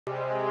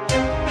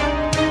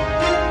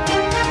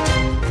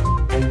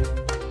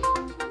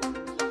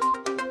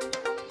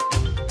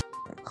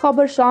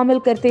खबर शामिल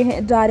करते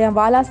हैं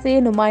ڈاہرانوالہ से।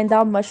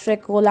 नुमाइंदा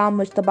मशरक गुलाम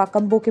मजतबी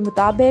कम्बोह के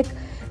मुताबिक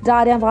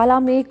ڈاہرانوالہ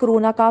में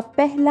कोरोना का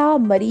पहला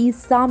मरीज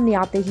सामने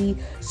आते ही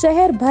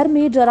शहर भर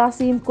में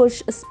जरासीम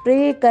कुश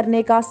स्प्रे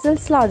करने का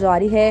सिलसिला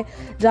जारी है।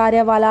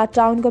 ڈاہرانوالہ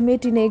टाउन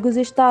कमेटी ने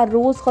गुज़िश्ता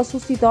रोज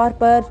खसूसी तौर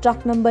पर ट्रक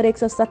नंबर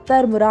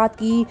 170 मुराद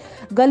की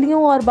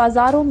गलियों और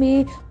बाजारों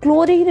में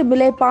क्लोरीन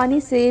मिले पानी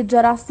से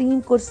जरासीम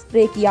कुश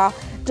स्प्रे किया,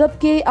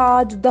 जबकि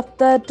आज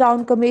दफ्तर,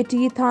 टाउन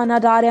कमेटी, थाना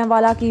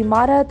ڈاہرانوالہ की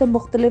इमारत,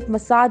 मुख्तलिफ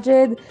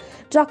मसाजिद,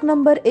 ट्रक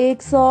नंबर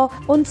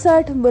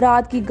 159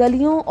 मुराद की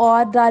गलियों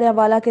और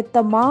ڈاہرانوالہ के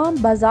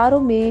तमाम बाजारों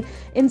में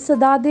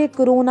इंसदादे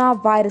कोरोना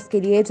वायरस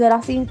के लिए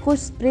जरासीम कुश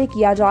स्प्रे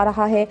किया जा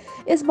रहा है।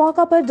 इस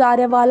मौका पर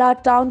ڈاہرانوالہ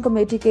टाउन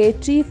कमेटी के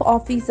चीफ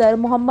ऑफिसर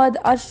मोहम्मद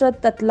अशरफ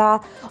ततला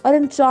और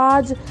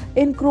इंचार्ज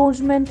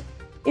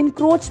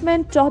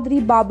इंक्रोचमेंट चौधरी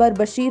बाबर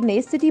बशीर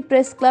ने सिटी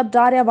प्रेस क्लब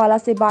ڈاہرانوالہ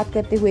से बात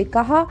करते हुए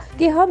कहा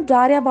कि हम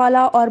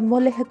ڈاہرانوالہ और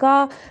मुल्हिका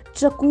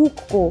चकूक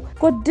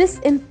को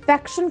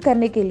डिसइंफेक्शन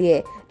करने के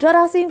लिए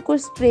जरासीम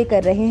कुश स्प्रे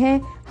कर रहे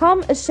हैं।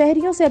 हम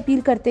शहरियों से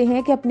अपील करते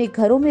हैं कि अपने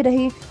घरों में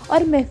रहें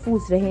और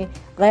महफूज रहें,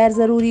 गैर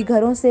जरूरी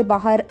घरों से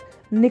बाहर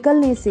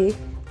निकलने से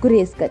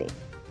गुरेज करें।